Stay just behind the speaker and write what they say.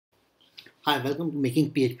Hi, welcome to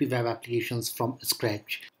Making PHP Web Applications from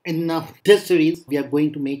Scratch. In this series, we are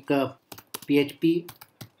going to make PHP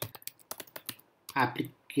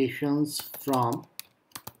applications from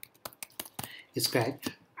Scratch.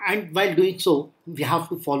 And while doing so, we have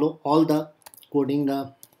to follow all the coding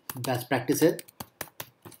best practices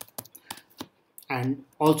and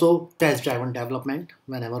also test-driven development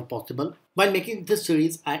whenever possible. While making this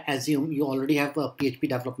series, I assume you already have a PHP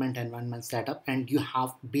development environment set up and you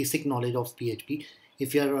have basic knowledge of PHP.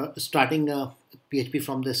 If you're starting PHP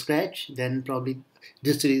from the scratch, then probably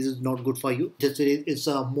this series is not good for you. This series is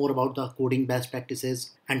more about the coding best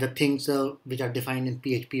practices and the things which are defined in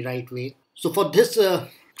PHP right way. So for this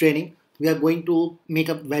training, we are going to make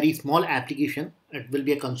a very small application. It will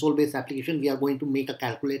be a console based application. We are going to make a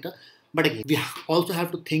calculator, but again we also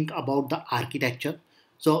have to think about the architecture.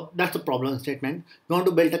 So that's a problem statement. We want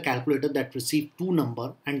to build a calculator that receives two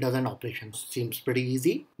numbers and does an operation. Seems pretty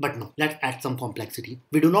easy, but no, let's add some complexity.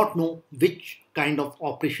 We do not know which kind of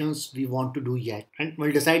operations we want to do yet, and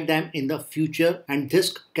we'll decide them in the future, and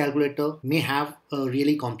this calculator may have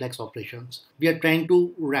really complex operations. We are trying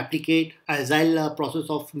to replicate agile process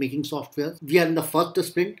of making software. We are in the first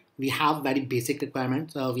sprint. We have very basic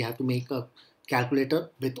requirements. We have to make a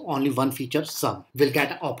calculator with only one feature, sum. We'll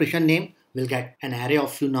get an operation name, we'll get an array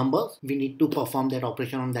of few numbers. We need to perform that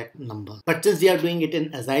operation on that number. But since we are doing it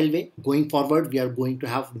in agile way, going forward we are going to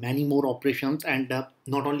have many more operations, and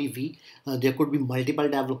not only we, there could be multiple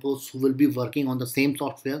developers who will be working on the same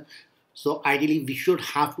software. So ideally we should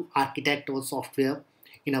have to architect our software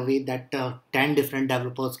in a way that 10 different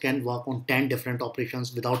developers can work on 10 different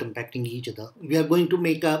operations without impacting each other. We are going to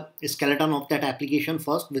make a skeleton of that application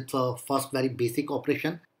first with the first very basic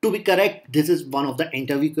operation. To be correct, this is one of the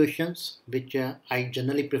interview questions which I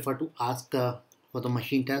generally prefer to ask for the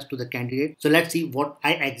machine test to the candidate. So let's see what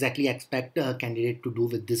I exactly expect a candidate to do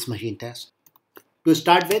with this machine test. To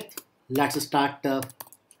start with, let's start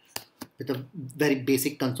with a very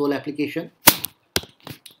basic console application.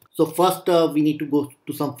 So first we need to go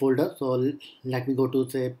to some folder. So let me go to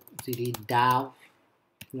say cd dev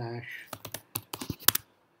slash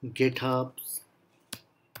githubs,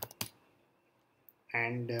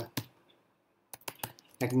 and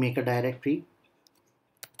let me make a directory.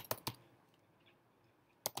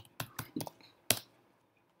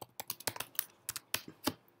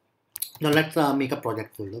 Now let's make a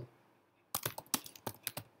project folder.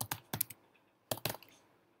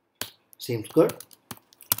 Seems good.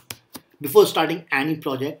 Before starting any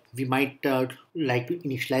project, we might like to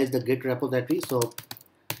initialize the Git repository. So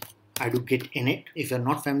I do git init. If you're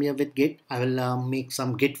not familiar with Git, I will make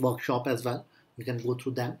some Git workshop as well. You can go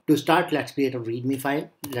through them. To start, let's create a README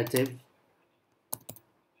file. Let's say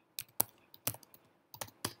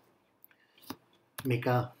make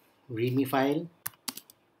a README file.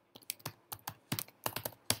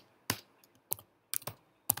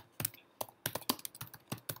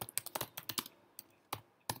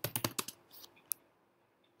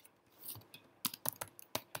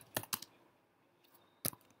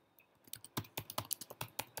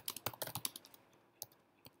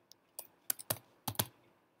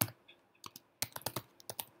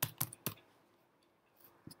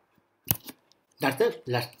 That's it.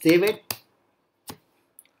 Let's save it.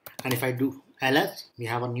 And if I do ls, we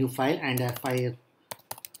have a new file, and if I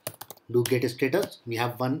do get status, we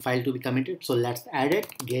have one file to be committed. So let's add it.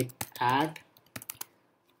 Git add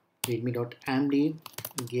readme.md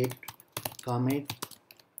git commit,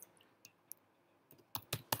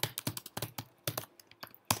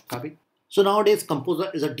 copy. So nowadays Composer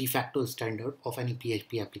is a de facto standard of any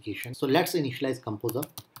PHP application. So let's initialize Composer.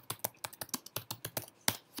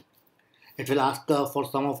 It will ask for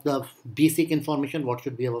some of the basic information. What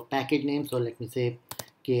should be our package name? So let me say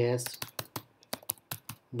ks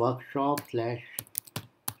workshop slash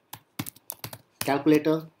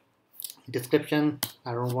calculator. Description,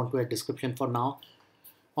 I don't want to add description for now.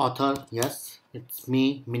 Author, yes, it's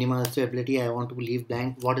me. Minimal stability, I want to leave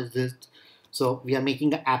blank. What is this? So we are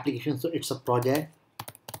making an application, so it's a project.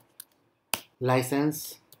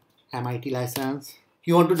 License, MIT license.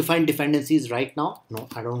 You want to define dependencies right now? No,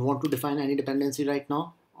 I don't want to define any dependency right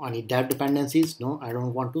now. Any dev dependencies? No, I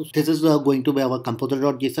don't want to. This is going to be our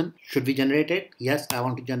composer.json. Should we generate it? Yes, I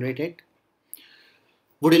want to generate it.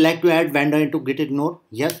 Would you like to add vendor into git ignore?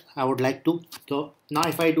 Yes, I would like to. So now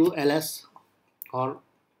if I do ls or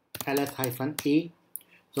ls-a,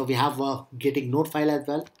 so we have a git ignore file as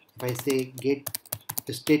well. If I say git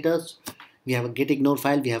status, we have a git ignore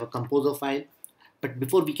file, we have a composer file. But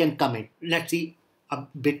before we can commit, let's see a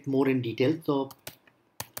bit more in detail. So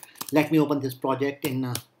let me open this project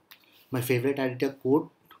in my favorite editor, Code,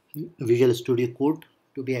 Visual Studio Code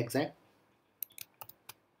to be exact.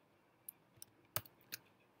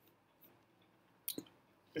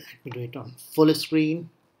 Let me do it on full screen.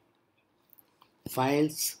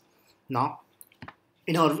 Files. Now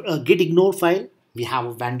in our git ignore file, we have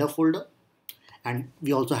a vendor folder, and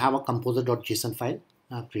we also have a composer.json file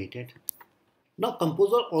created. Now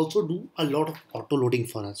Composer also do a lot of auto loading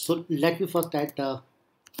for us. So let me first add a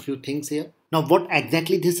few things here. Now what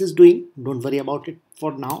exactly this is doing, don't worry about it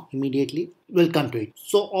for now, immediately we'll come to it.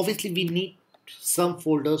 So obviously we need some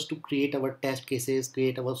folders to create our test cases,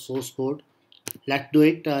 create our source code. Let's do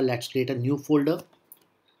it. Let's create a new folder.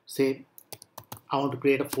 Say I want to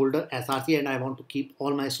create a folder src and I want to keep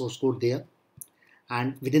all my source code there.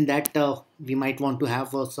 And within that we might want to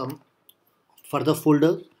have some further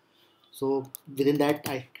folders. So within that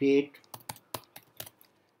I create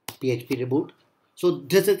PHP reboot. So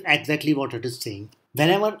this is exactly what it is saying.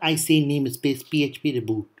 Whenever I say namespace PHP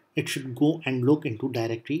reboot, it should go and look into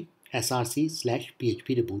directory src/PHP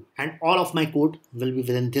reboot, and all of my code will be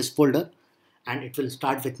within this folder, and it will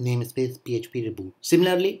start with namespace PHP reboot.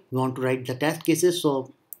 Similarly, we want to write the test cases,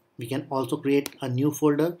 so we can also create a new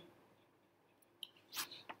folder,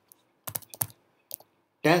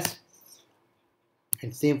 test,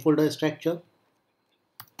 and same folder structure.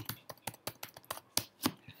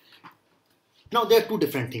 Now there are two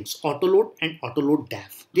different things, autoload and autoload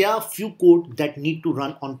dev. There are few code that need to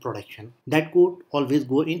run on production. That code always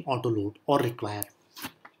go in autoload or require.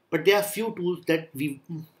 But there are few tools that we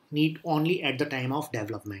need only at the time of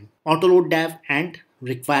development. Autoload dev and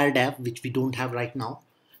require dev, which we don't have right now,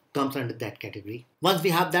 comes under that category. Once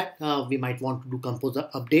we have that, we might want to do composer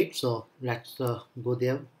update. So let's go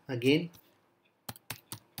there again.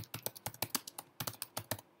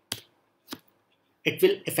 It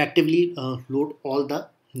will effectively load all the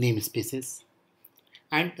namespaces,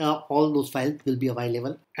 and all those files will be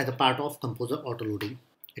available as a part of composer autoloading.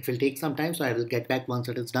 It will take some time, so I will get back once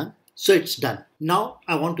it is done. So it's done. Now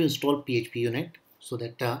I want to install PHP unit so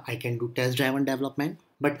that I can do test driven development.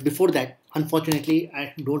 But before that, unfortunately,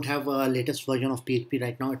 I don't have a latest version of PHP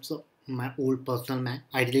right now. It's my old personal Mac.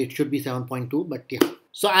 Ideally, it should be 7.2, but yeah.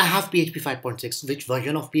 So I have PHP 5.6. Which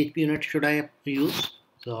version of PHP unit should I use?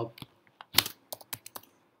 So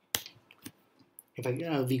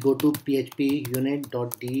if we go to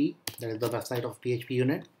phpunit.de, that is the website of PHP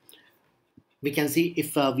unit, we can see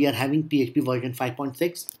if we are having PHP version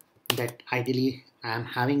 5.6, that ideally I am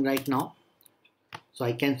having right now. So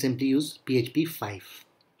I can simply use PHP 5.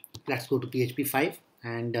 Let's go to PHP 5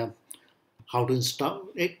 and how to install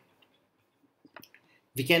it.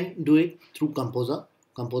 We can do it through Composer.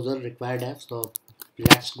 Composer require dev. So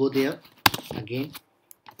let's go there again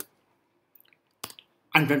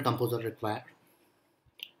and run Composer require.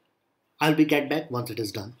 I'll be get back once it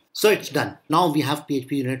is done. So it's done. Now we have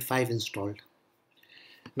PHP Unit 5 installed.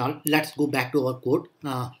 Now let's go back to our code.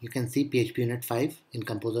 You can see PHP Unit 5 in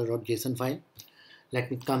composer.json file.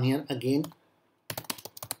 Let me come here again.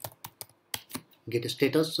 Get a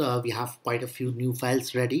status. We have quite a few new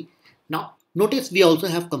files ready. Now notice we also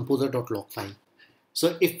have composer.log file.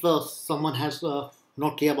 So if someone has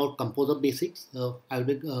not clear about Composer basics, I'll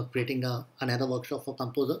be creating another workshop for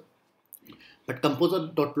Composer. But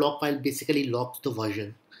composer.log file basically logs the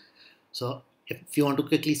version. So if you want to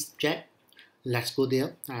quickly check, let's go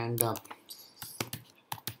there and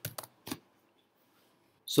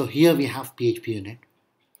so here we have PHP unit.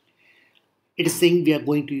 It is saying we are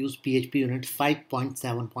going to use PHP unit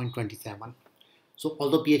 5.7.27. So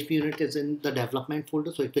although PHP unit is in the development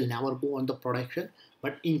folder, so it will never go on the production,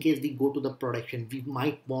 but in case we go to the production, we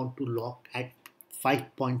might want to log at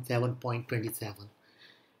 5.7.27.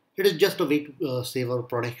 It is just a way to save our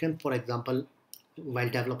production. For example, while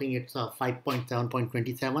developing it's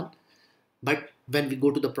 5.7.27, but when we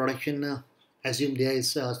go to the production, assume there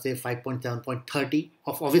is say 5.7.30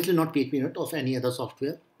 of obviously not PHP unit, of any other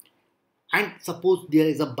software, and suppose there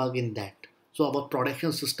is a bug in that, so our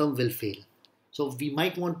production system will fail. So we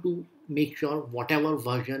might want to make sure whatever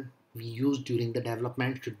version we use during the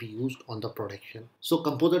development should be used on the production. So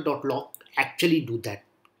composer.log actually do that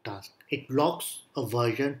task. It logs a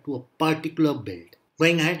version to a particular build.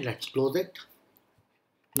 Going ahead, let's close it.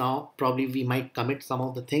 Now probably we might commit some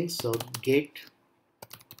of the things. So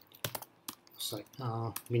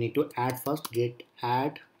we need to add first, git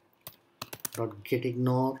add .git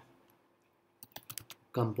ignore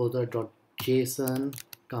composer.json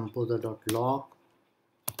composer.log.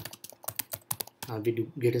 We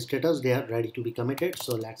do git status, they are ready to be committed.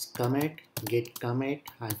 So let's commit git commit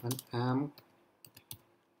 -m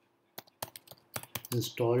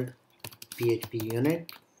installed PHP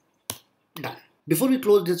unit. Done. Before we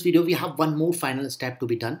close this video, we have one more final step to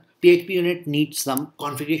be done. PHP unit needs some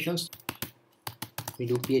configurations. We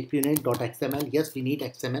do php unit.xml. Yes, we need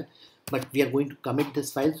XML. but we are going to commit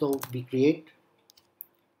this file. So we create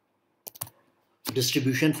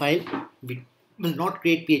distribution file. We will not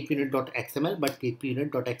create phpunit.xml, but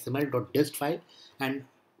phpunit.xml.dist file, and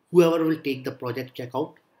whoever will take the project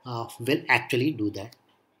checkout will actually do that.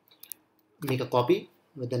 Make a copy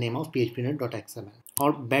with the name of phpunit.xml,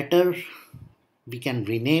 or better, we can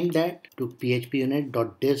rename that to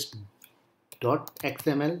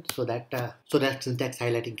phpunit.dist.xml so that syntax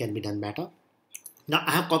highlighting can be done better. Now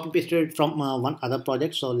I have copy pasted it from one other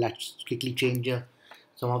project, so let's quickly change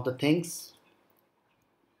some of the things.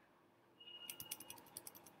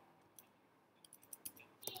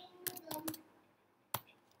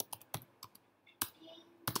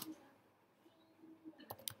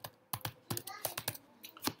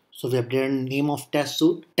 So we updated name of test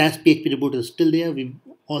suite. Test PHP reboot is still there. We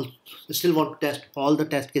all still want to test all the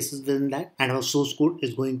test cases within that, and our source code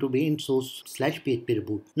is going to be in source/PHP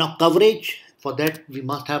reboot. Now coverage, for that we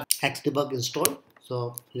must have xdebug installed.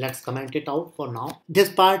 So let's comment it out for now. This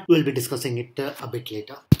part we'll be discussing it a bit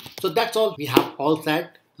later. So that's all. We have all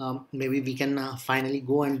set. Maybe we can finally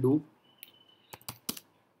go and do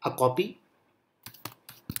a copy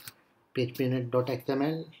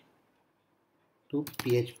phpunit.xml to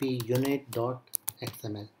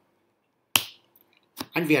phpunit.xml,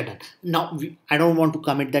 and we are done. Now I don't want to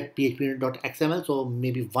commit that phpunit.xml, so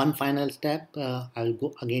maybe one final step. I'll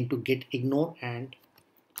go again to git ignore, and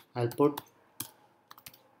I'll put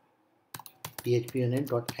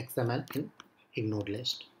phpunit.xml in ignored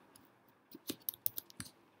list.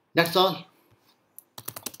 That's all.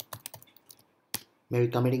 Maybe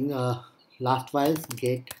committing last files,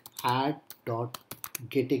 git add dot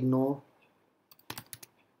git ignore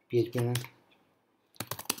phpunit.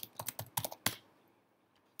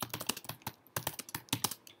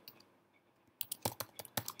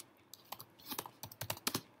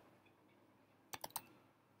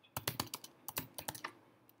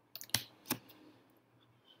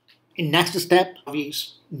 In next step, we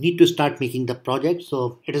need to start making the project.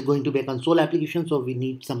 So it is going to be a console application, so we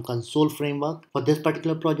need some console framework for this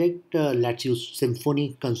particular project. Let's use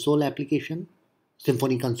Symfony console application,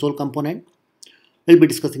 Symfony console component. We'll be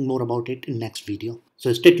discussing more about it in next video,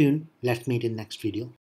 so stay tuned. Let's meet in next video.